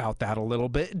talk about that a little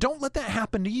bit. Don't let that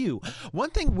happen to you. One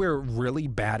thing we're really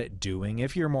bad at doing,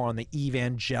 if you're more on the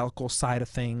evangelical side of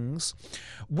things,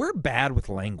 we're bad with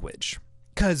language.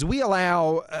 because we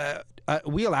allow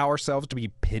ourselves to be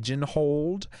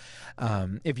pigeonholed.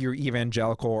 If you're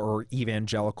evangelical or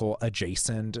evangelical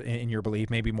adjacent in your belief,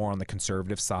 maybe more on the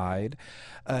conservative side,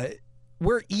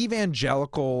 we're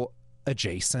evangelical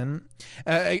adjacent.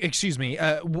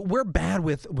 We're bad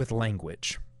with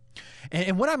language.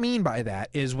 And what I mean by that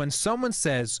is when someone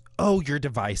says, oh, you're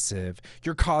divisive,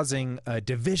 you're causing a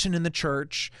division in the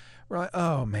church, we're like,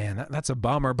 oh man, that's a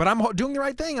bummer, but I'm doing the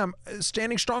right thing. I'm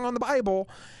standing strong on the Bible.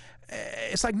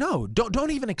 It's like, no,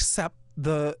 don't even accept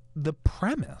the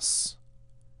premise.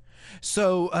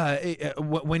 So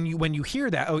when you hear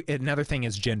that, oh, another thing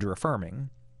is gender affirming.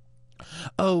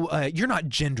 Oh, you're not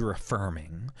gender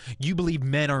affirming. You believe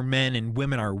men are men and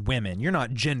women are women. You're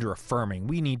not gender affirming.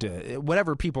 We need to,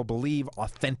 whatever people believe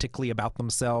authentically about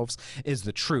themselves is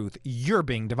the truth. You're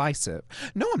being divisive.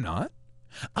 No, I'm not.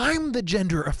 I'm the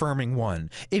gender affirming one.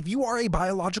 If you are a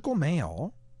biological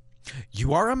male,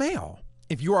 you are a male.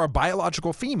 If you are a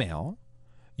biological female,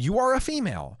 you are a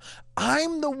female.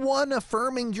 I'm the one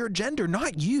affirming your gender,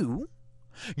 not you.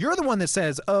 You're the one that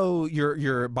says, oh,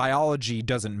 your biology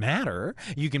doesn't matter.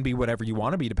 You can be whatever you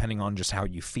want to be depending on just how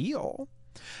you feel.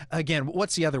 Again,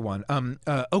 what's the other one?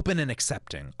 Open and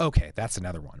accepting. Okay, that's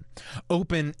another one.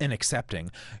 Open and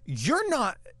accepting. You're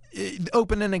not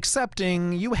open and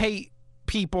accepting. You hate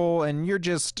people and you're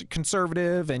just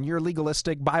conservative and you're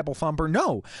legalistic Bible thumper.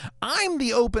 No, I'm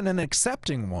the open and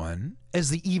accepting one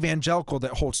as the evangelical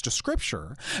that holds to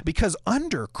Scripture, because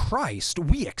under Christ,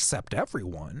 we accept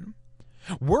everyone.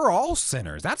 We're all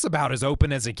sinners. That's about as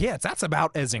open as it gets. That's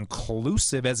about as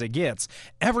inclusive as it gets.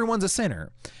 Everyone's a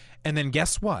sinner. And then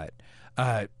guess what?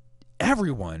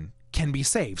 Everyone can be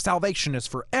saved. Salvation is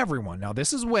for everyone. Now,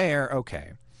 this is where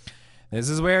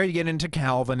you get into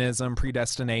Calvinism,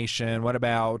 predestination. What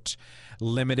about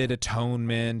limited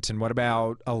atonement? And what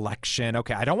about election?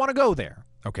 Okay, I don't want to go there.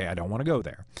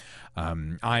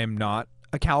 I am not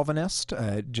a Calvinist,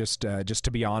 just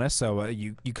to be honest. So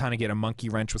you kind of get a monkey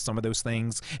wrench with some of those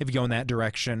things if you go in that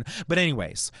direction. But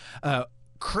anyways,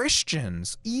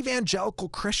 Christians, evangelical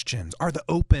Christians, are the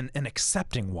open and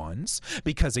accepting ones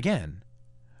because, again,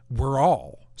 we're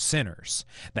all sinners.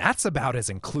 That's about as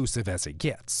inclusive as it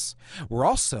gets. We're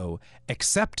also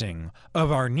accepting of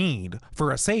our need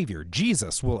for a Savior.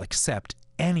 Jesus will accept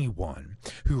anyone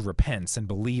who repents and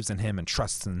believes in him and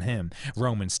trusts in him.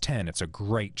 Romans 10, it's a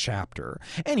great chapter.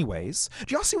 Anyways,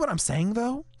 do y'all see what I'm saying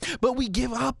though? But we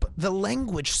give up the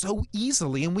language so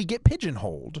easily and we get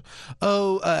pigeonholed.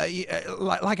 Oh,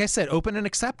 like I said, open and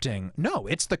accepting. No,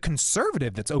 it's the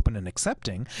conservative that's open and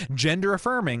accepting. Gender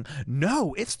affirming.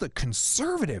 No, it's the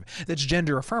conservative that's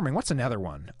gender affirming. What's another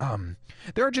one?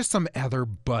 There are just some other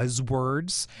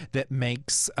buzzwords that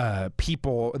makes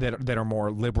people that are more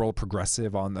liberal,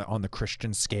 progressive on the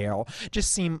Christian scale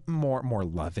just seem more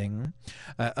loving.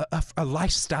 A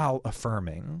lifestyle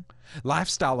affirming.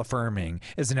 Lifestyle affirming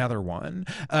is another one.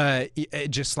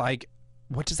 Just like,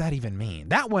 what does that even mean?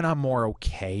 That one I'm more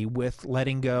okay with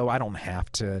letting go. I don't have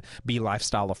to be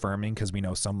lifestyle affirming because we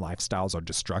know some lifestyles are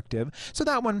destructive. So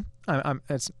that one,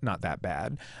 it's not that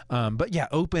bad. But yeah,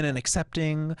 open and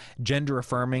accepting, gender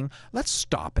affirming. Let's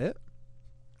stop it.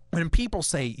 When people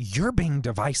say you're being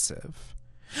divisive,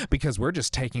 because we're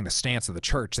just taking the stance of the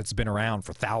church that's been around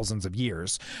for thousands of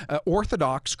years.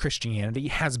 Orthodox Christianity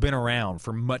has been around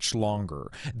for much longer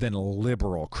than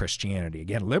liberal Christianity.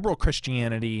 Again, liberal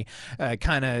Christianity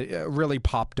kind of really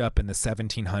popped up in the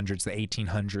 1700s, the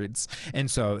 1800s, and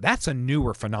so that's a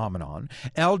newer phenomenon.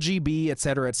 LGB, et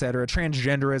cetera,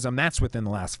 transgenderism, that's within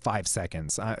the last 5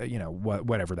 seconds,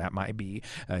 whatever that might be,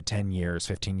 10 years,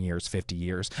 15 years, 50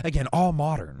 years. Again, all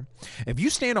modern. If you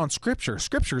stand on Scripture,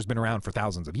 Scripture has been around for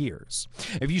thousands of years.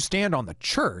 If you stand on the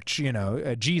church,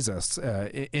 Jesus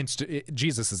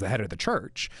is the head of the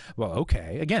church. Well,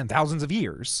 okay, again, thousands of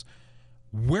years.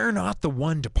 We're not the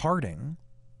one departing.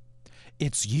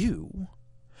 It's you.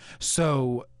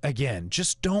 So again,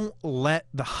 just don't let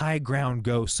the high ground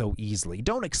go so easily.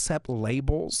 Don't accept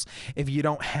labels if you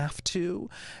don't have to.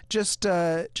 Just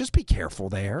be careful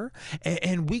there,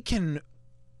 and we can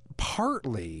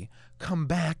partly come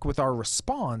back with our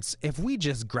response if we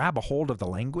just grab a hold of the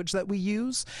language that we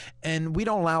use and we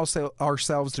don't allow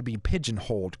ourselves to be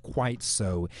pigeonholed quite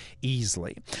so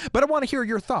easily. But I want to hear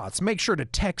your thoughts. Make sure to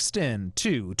text in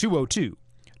to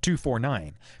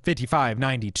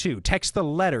 202-249-5592. Text the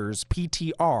letters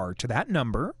PTR to that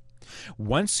number.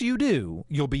 Once you do,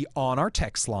 you'll be on our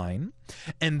text line.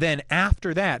 And then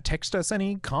after that, text us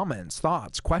any comments,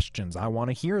 thoughts, questions. I want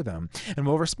to hear them. And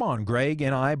we'll respond. Greg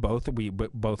and I both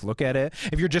look at it.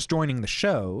 If you're just joining the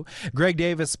show, Greg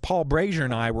Davis, Paul Brazier,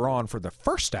 and I were on for the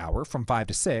first hour from 5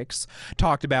 to 6,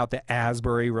 talked about the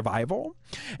Asbury revival.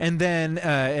 And then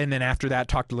after that,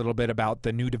 talked a little bit about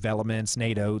the new developments,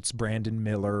 Nate Oates, Brandon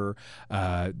Miller,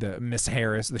 the Miss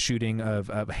Harris, the shooting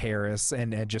of Harris,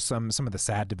 and just some of the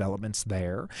sad developments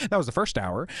there. That was the first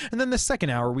hour. And then the second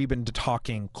hour, we've been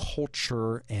talking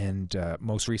culture and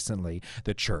most recently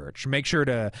the church. Make sure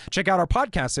to check out our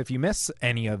podcast if you miss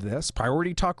any of this.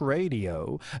 Priority Talk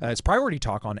Radio. It's Priority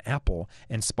Talk on Apple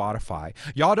and Spotify.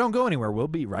 Y'all don't go anywhere. We'll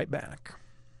be right back.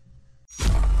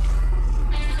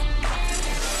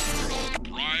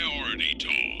 Priority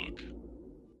Talk.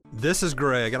 This is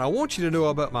Greg, and I want you to know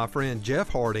about my friend Jeff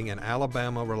Harding and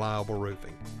Alabama Reliable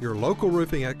Roofing. Your local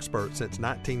roofing expert since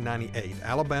 1998,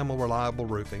 Alabama Reliable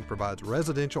Roofing provides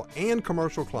residential and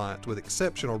commercial clients with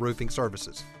exceptional roofing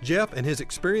services. Jeff and his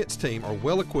experienced team are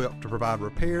well equipped to provide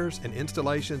repairs and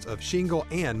installations of shingle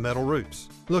and metal roofs.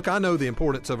 Look, I know the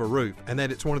importance of a roof and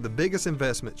that it's one of the biggest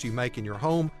investments you make in your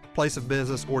home, place of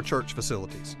business, or church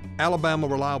facilities. Alabama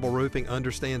Reliable Roofing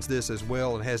understands this as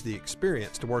well and has the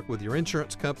experience to work with your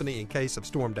insurance company in case of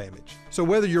storm damage. So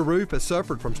whether your roof has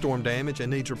suffered from storm damage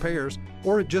and needs repairs,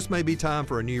 or it just may be time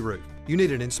for a new roof, you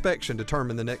need an inspection to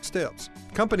determine the next steps.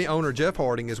 Company owner Jeff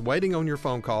Harding is waiting on your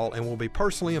phone call and will be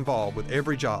personally involved with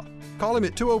every job. Call him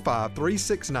at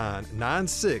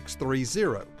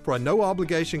 205-369-9630 for a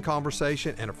no-obligation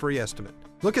conversation and a free estimate.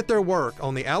 Look at their work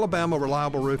on the Alabama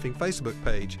Reliable Roofing Facebook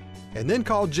page, and then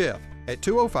call Jeff at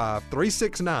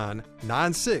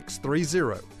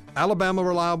 205-369-9630. Alabama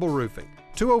Reliable Roofing,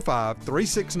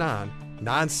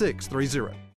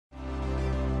 205-369-9630.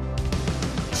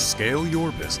 Scale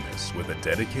your business with a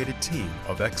dedicated team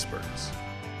of experts.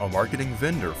 A marketing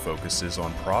vendor focuses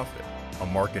on profit. A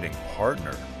marketing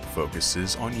partner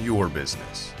focuses on your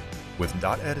business. With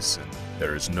 .Edison,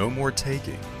 there is no more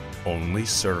taking, only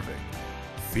serving.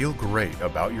 Feel great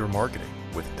about your marketing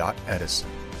with .Edison.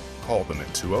 Call them at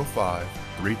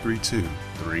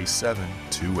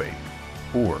 205-332-3728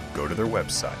 or go to their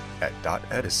website at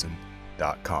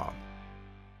 .edison.com.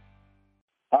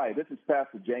 Hi, this is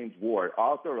Pastor James Ward,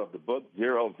 author of the book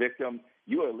Zero Victim.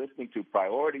 You are listening to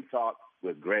Priority Talk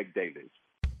with Greg Davis.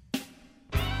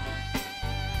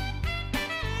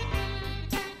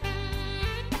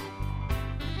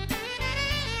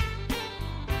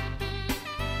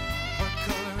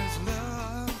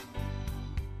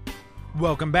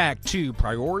 Welcome back to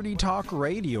Priority Talk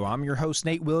Radio. I'm your host,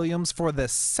 Nate Williams. For the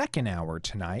second hour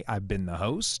tonight, I've been the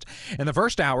host. In the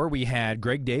first hour, we had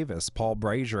Greg Davis, Paul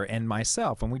Brazier, and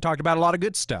myself, and we talked about a lot of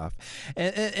good stuff.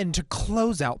 And to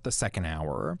close out the second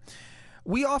hour,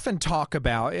 we often talk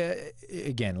about,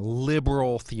 again,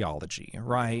 liberal theology,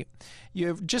 right? You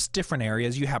have just different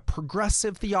areas. You have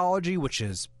progressive theology, which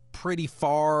is pretty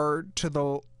far to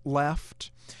the left.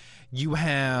 You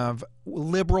have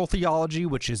liberal theology,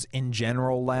 which is in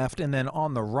general left, and then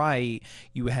on the right,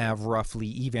 you have roughly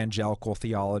evangelical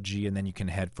theology, and then you can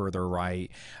head further right.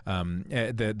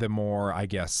 The more, I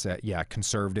guess,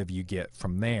 conservative you get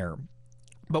from there.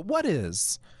 But what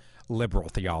is liberal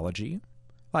theology?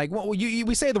 Like, well,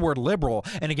 we say the word liberal,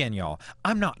 and again, y'all,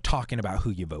 I'm not talking about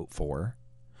who you vote for.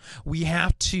 We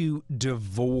have to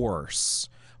divorce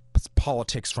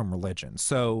politics from religion.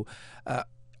 So,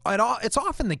 it's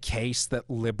often the case that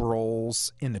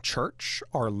liberals in the church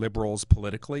are liberals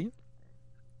politically,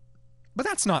 but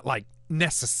that's not like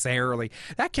necessarily,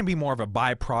 that can be more of a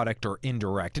byproduct or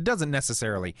indirect. It doesn't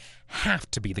necessarily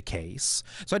have to be the case.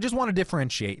 So I just want to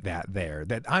differentiate that there,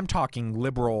 that I'm talking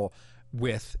liberal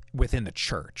within the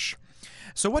church.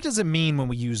 So what does it mean when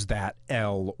we use that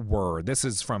L word? This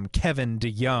is from Kevin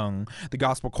DeYoung, the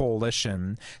Gospel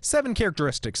Coalition, 7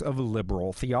 characteristics of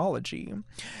liberal theology.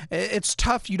 It's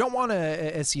tough. You don't want to,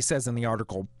 as he says in the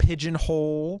article,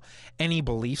 pigeonhole any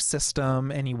belief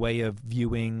system, any way of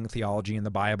viewing theology in the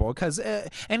Bible, because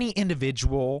any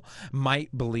individual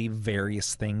might believe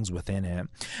various things within it.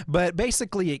 But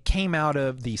basically, it came out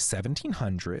of the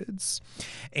 1700s,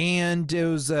 and it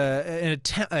was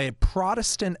a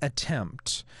Protestant attempt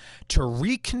to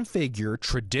reconfigure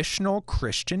traditional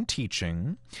Christian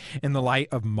teaching in the light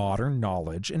of modern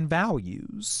knowledge and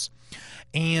values.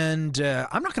 And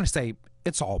I'm not going to say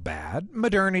it's all bad.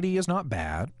 Modernity is not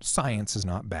bad. Science is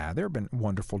not bad. There have been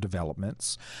wonderful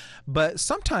developments. But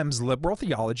sometimes liberal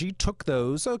theology took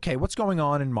those, okay, what's going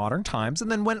on in modern times, and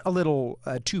then went a little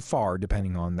too far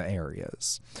depending on the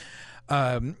areas.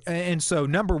 And so,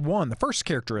 number one, the first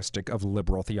characteristic of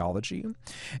liberal theology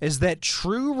is that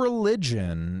true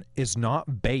religion is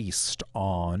not based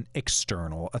on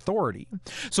external authority.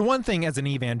 So one thing as an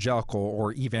evangelical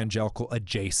or evangelical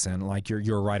adjacent, like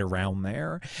you're right around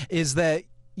there, is that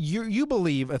you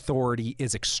believe authority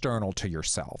is external to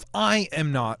yourself. I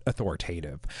am not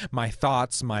authoritative. My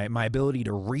thoughts, my ability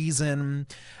to reason,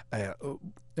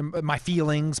 my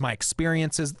feelings, my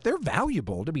experiences, they're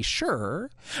valuable to be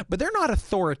sure, but they're not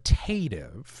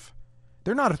authoritative.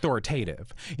 They're not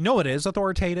authoritative. You know what is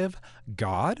authoritative?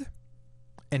 God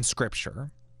and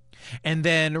Scripture. And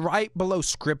then right below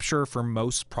Scripture for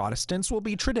most Protestants will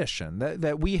be tradition,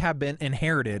 that we have been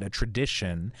inherited a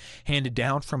tradition handed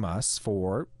down from us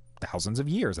for thousands of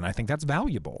years. And I think that's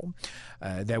valuable,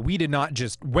 that we did not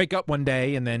just wake up one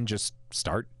day and then just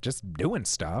start just doing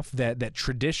stuff, that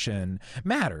tradition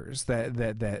matters,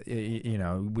 that you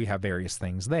know, we have various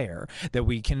things there, that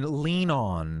we can lean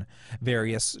on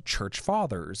various church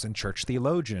fathers and church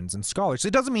theologians and scholars.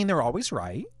 It doesn't mean they're always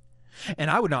right.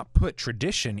 And I would not put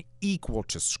tradition equal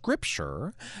to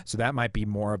Scripture, so that might be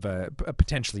more of a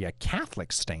potentially a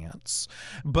Catholic stance,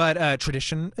 but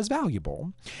tradition is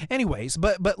valuable. Anyways,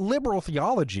 but liberal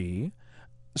theology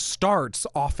starts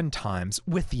oftentimes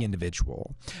with the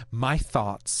individual. My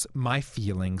thoughts, my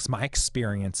feelings, my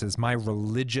experiences, my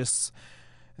religious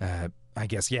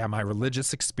my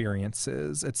religious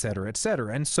experiences, et cetera, et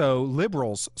cetera. And so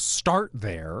liberals start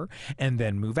there and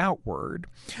then move outward,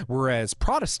 whereas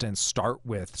Protestants start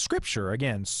with Scripture,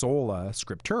 again, sola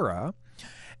scriptura,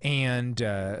 and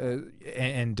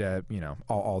you know,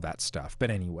 all that stuff. But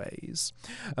anyways,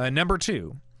 number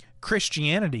two,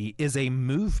 Christianity is a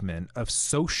movement of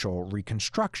social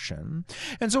reconstruction.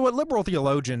 And so what liberal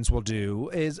theologians will do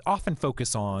is often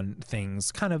focus on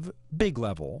things kind of big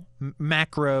level,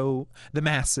 macro, the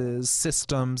masses,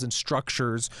 systems and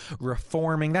structures,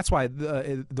 reforming. That's why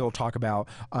they'll talk about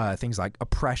things like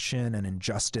oppression and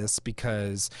injustice,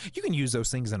 because you can use those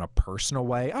things in a personal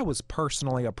way. I was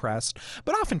personally oppressed,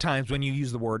 but oftentimes when you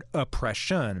use the word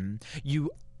oppression, you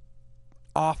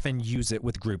often use it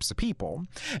with groups of people.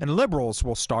 And liberals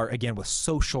will start again with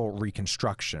social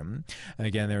reconstruction. And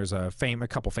again, there's a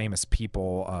couple famous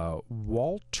people,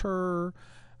 Walter,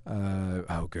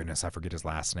 oh goodness, I forget his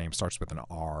last name, starts with an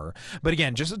R. But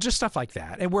again, just stuff like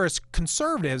that. And whereas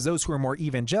conservatives, those who are more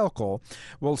evangelical,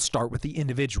 will start with the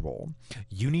individual.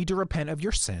 You need to repent of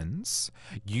your sins.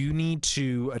 You need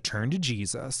to turn to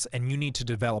Jesus, and you need to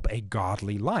develop a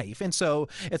godly life. And so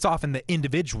it's often the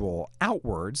individual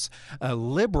outwards.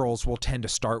 Liberals will tend to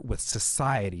start with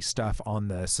society stuff on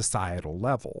the societal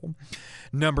level.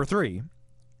 Number three,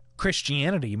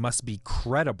 Christianity must be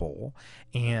credible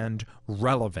and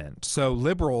relevant. So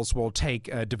liberals will take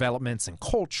developments in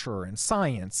culture and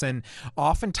science, and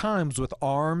oftentimes with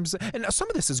arms, and some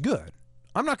of this is good.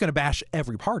 I'm not going to bash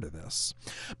every part of this,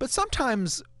 but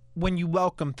sometimes when you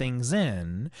welcome things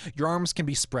in, your arms can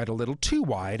be spread a little too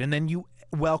wide, and then you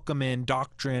welcome in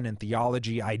doctrine and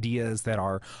theology ideas that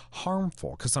are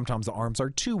harmful, because sometimes the arms are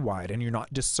too wide and you're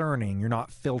not discerning, you're not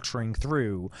filtering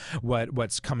through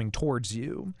what's coming towards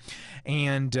you.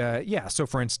 And so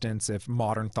for instance, if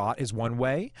modern thought is one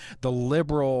way, the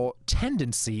liberal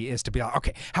tendency is to be like,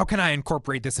 okay, how can I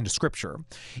incorporate this into Scripture?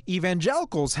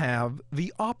 Evangelicals have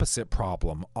the opposite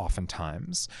problem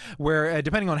oftentimes, where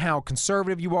depending on how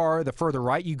conservative you are, the further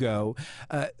right you go,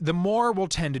 the more will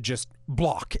tend to just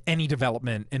block any development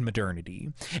in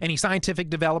modernity, any scientific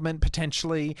development,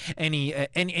 potentially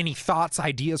any thoughts,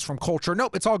 ideas from culture.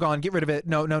 Nope, it's all gone. Get rid of it.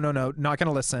 No, not going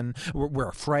to listen. We're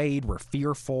afraid. We're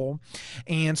fearful.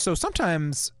 And so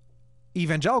sometimes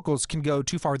evangelicals can go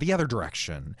too far the other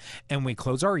direction, and we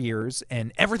close our ears,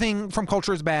 and everything from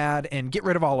culture is bad, and get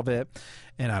rid of all of it.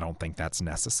 And I don't think that's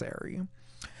necessary.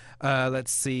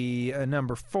 Let's see.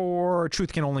 Number 4,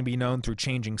 truth can only be known through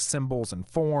changing symbols and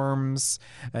forms.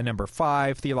 Number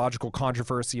 5, theological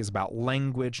controversy is about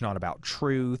language, not about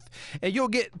truth. You'll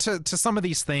get to some of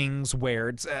these things where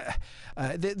it's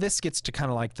this gets to kind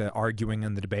of like the arguing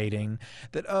and the debating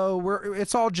that,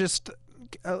 it's all just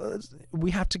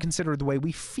we have to consider the way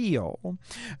we feel.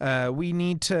 We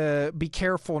need to be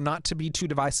careful not to be too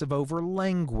divisive over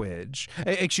language,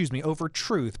 over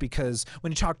truth, because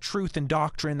when you talk truth and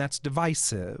doctrine, that's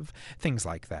divisive, things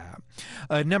like that.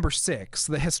 Number 6,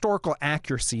 the historical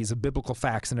accuracies of biblical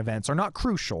facts and events are not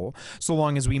crucial so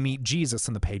long as we meet Jesus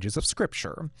in the pages of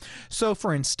Scripture. So,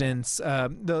 for instance,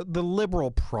 the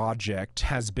liberal project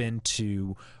has been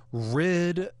to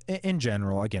rid, in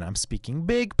general, again, I'm speaking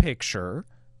big picture,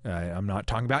 I'm not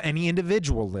talking about any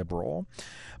individual liberal.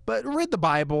 But read the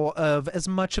Bible of as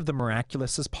much of the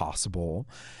miraculous as possible.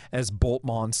 As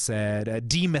Bultmann said,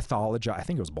 demythologize, I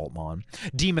think it was Bultmann,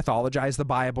 demythologize the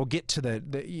Bible, get to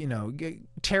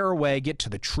tear away, get to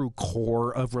the true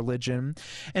core of religion.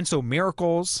 And so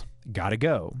miracles, gotta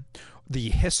go.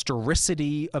 The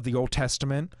historicity of the Old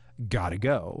Testament, gotta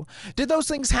go. Did those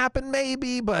things happen?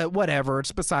 Maybe, but whatever.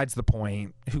 It's besides the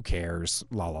point. Who cares?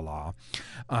 La la la.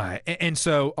 And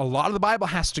so a lot of the Bible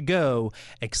has to go,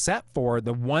 except for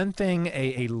the one thing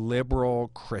a liberal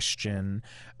Christian,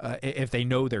 if they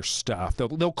know their stuff,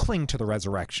 they'll cling to the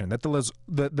resurrection, that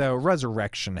the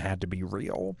resurrection had to be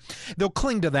real. They'll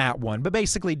cling to that one. But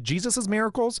basically, Jesus'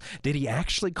 miracles, did he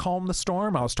actually calm the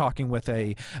storm? I was talking with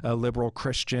a liberal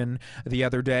Christian the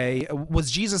other day. Was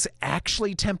Jesus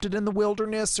actually tempted in the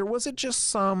wilderness, or was it just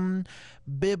some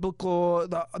biblical,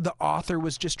 the author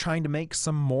was just trying to make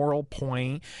some moral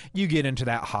point? You get into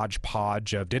that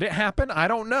hodgepodge of, did it happen? I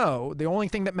don't know. The only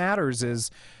thing that matters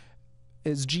is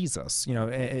Jesus,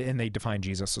 and they define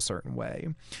Jesus a certain way.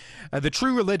 The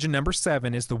true religion, number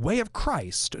 7, is the way of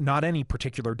Christ, not any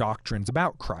particular doctrines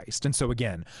about Christ. And so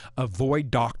again, avoid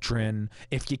doctrine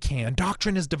if you can.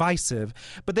 Doctrine is divisive,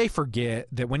 but they forget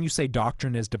that when you say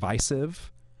doctrine is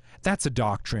divisive, that's a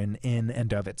doctrine in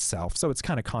and of itself. So it's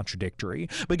kind of contradictory.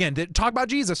 But again, talk about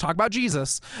Jesus.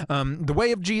 The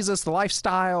way of Jesus, the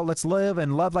lifestyle. Let's live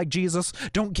and love like Jesus.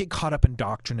 Don't get caught up in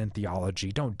doctrine and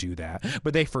theology. Don't do that.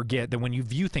 But they forget that when you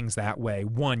view things that way,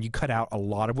 one, you cut out a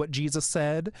lot of what Jesus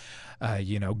said.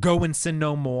 Go and sin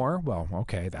no more. Well,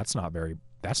 okay, that's not very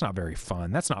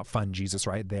fun. That's not fun, Jesus,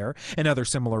 right there. And other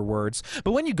similar words.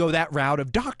 But when you go that route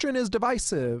of doctrine is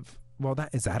divisive, well,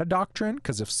 is that a doctrine?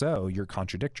 Because if so, you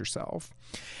contradict yourself.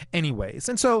 Anyways,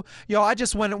 and so, I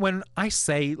just, when I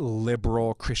say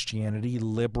liberal Christianity,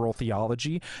 liberal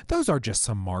theology, those are just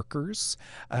some markers.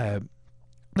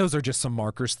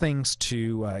 Things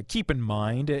to keep in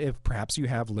mind if perhaps you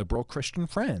have liberal Christian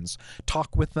friends.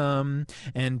 Talk with them,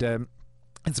 and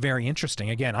it's very interesting.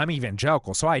 Again, I'm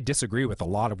evangelical, so I disagree with a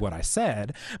lot of what I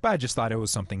said, but I just thought it was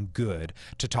something good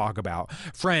to talk about.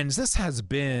 Friends, this has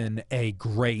been a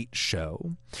great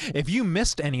show. If you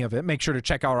missed any of it, make sure to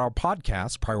check out our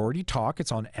podcast, Priority Talk.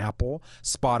 It's on Apple,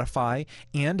 Spotify,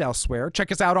 and elsewhere.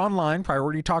 Check us out online,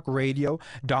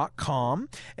 PriorityTalkRadio.com.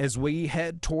 As we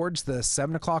head towards the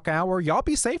 7 o'clock hour, y'all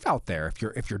be safe out there.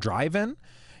 If you're driving,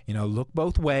 look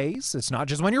both ways. It's not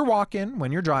just when you're walking,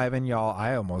 when you're driving, y'all.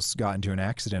 I almost got into an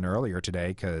accident earlier today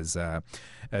because a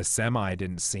semi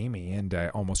didn't see me and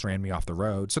almost ran me off the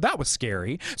road. So that was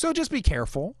scary. So just be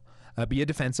careful. Be a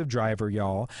defensive driver,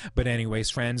 y'all. But anyways,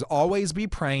 friends, always be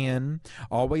praying,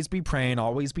 always be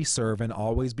serving,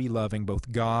 always be loving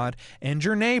both God and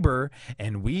your neighbor.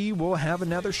 And we will have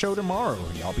another show tomorrow.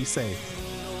 Y'all be safe.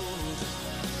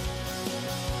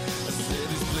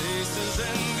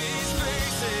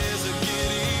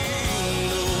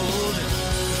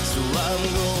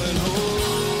 I'm going